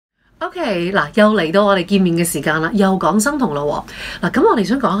OK， 嗱又嚟到我哋見面嘅時間啦，又講生酮啦喎。嗱咁我哋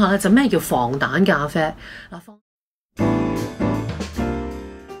想講下咧，就咩叫防彈咖啡？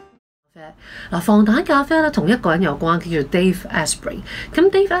防彈咖啡咧同一個人有關，叫做 Dave Asprey。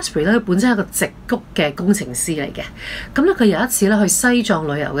咁 Dave Asprey 咧，佢本身係一個矽谷嘅工程師嚟嘅。咁咧佢有一次咧去西藏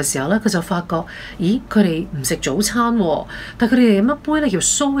旅遊嘅時候咧，佢就發覺，咦佢哋唔食早餐喎，但係佢哋飲一杯咧叫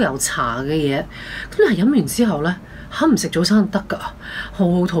酥油茶嘅嘢。咁但係飲完之後咧，唔食早餐得㗎，好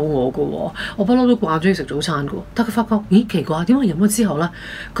肚餓㗎喎。我不嬲都慣咗要食早餐㗎，但佢發覺，咦奇怪，點解飲咗之後咧，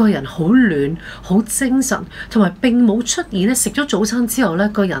個人好暖、好精神，同埋並冇出現咧食咗早餐之後咧，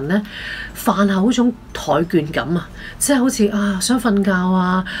個人咧飯後嗰種怠倦感啊，即係好似想瞓覺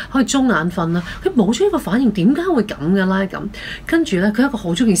啊，可以中眼瞓啊，佢冇咗呢個反應，點解會咁嘅咧咁？跟住咧，佢係一個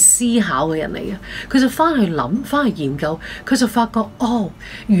好中意思考嘅人嚟嘅，佢就翻去諗、翻去研究，佢就發覺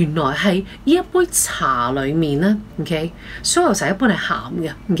原來係呢一杯茶裡面咧。OK， 酥油茶一般係鹹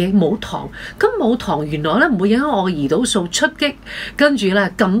嘅 ，OK 冇糖，咁冇糖原來咧唔會影響我嘅胰島素出擊，跟住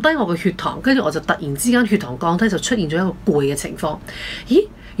咧撳低我嘅血糖，跟住我就突然之間血糖降低，就出現咗一個攰嘅情況。咦，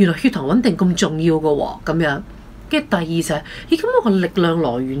原來血糖穩定咁重要嘅喎，咁樣。跟住第二就係，咁我個力量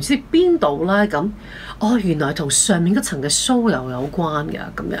來源先邊度咧？咁，原來同上面嗰層嘅酥油有關嘅，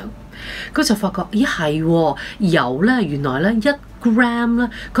咁樣。佢就發覺，咦係喎，油咧原來咧1g咧，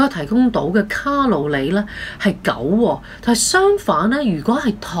佢提供到嘅卡路里咧係9喎，但係相反咧，如果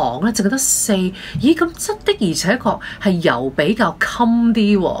係糖咧，淨係得4，咦咁質的而且確係油比較襟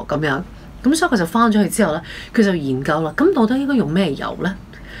啲喎，咁樣，咁所以佢就翻咗去之後咧，佢就研究啦，咁到底應該用咩油咧？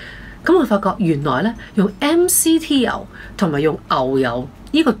咁我發覺原來咧用 MCT 油同埋用牛油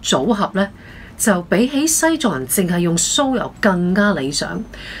呢個組合咧，就比起西藏人淨係用酥油更加理想。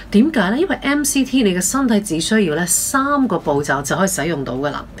點解咧？因為 MCT 你嘅身體只需要咧3個步驟就可以使用到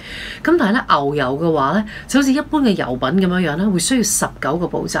噶啦。咁但係咧牛油嘅話咧，就好似一般嘅油品咁樣樣咧，會需要19個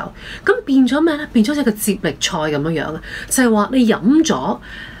步驟。咁變咗咩咧？變咗一個接力賽咁樣樣啊！就係話你飲咗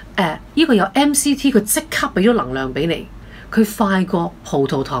呢個有 MCT，佢即刻俾咗能量俾你。佢快過葡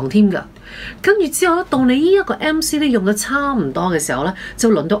萄糖添㗎，跟住之後咧，到你呢一個 MCT 用得差唔多嘅時候咧，就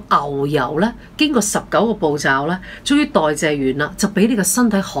輪到牛油咧，經過19個步驟咧，終於代謝完啦，就俾你個身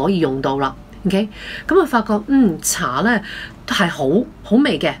體可以用到啦。OK， 咁啊發覺茶咧係好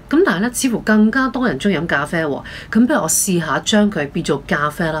味嘅，咁但係咧似乎更加多人中意飲咖啡喎，咁不如我試下將佢變做咖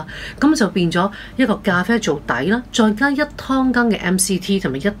啡啦，咁就變咗一個咖啡做底啦，再加1湯羹嘅 MCT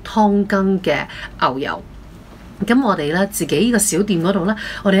同埋1湯羹嘅牛油。咁我哋咧自己呢個小店嗰度咧，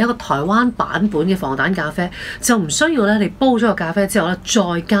我哋有一個台灣版本嘅防彈咖啡，就唔需要咧你煲咗個咖啡之後咧，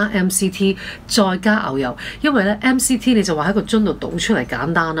再加 MCT， 再加牛油，因為咧 MCT 你就話喺個樽度倒出嚟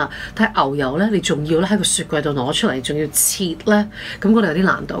簡單啦，但係牛油咧你仲要咧喺個雪櫃度攞出嚟，仲要切咧，咁嗰度有啲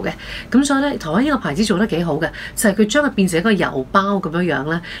難度嘅。咁所以咧台灣呢個牌子做得幾好嘅，就係佢將佢變成一個油包咁樣樣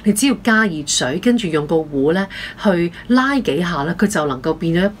咧，你只要加熱水，跟住用個壺咧去拉幾下咧，佢就能夠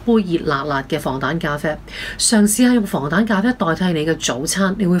變咗一杯熱辣辣嘅防彈咖啡。試下用防彈咖啡代替你嘅早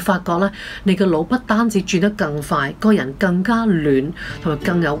餐，你會發覺咧，你嘅腦不單止轉得更快，個人更加暖同埋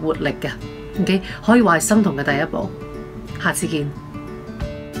更有活力嘅。OK， 可以話係生酮嘅第一步。下次見。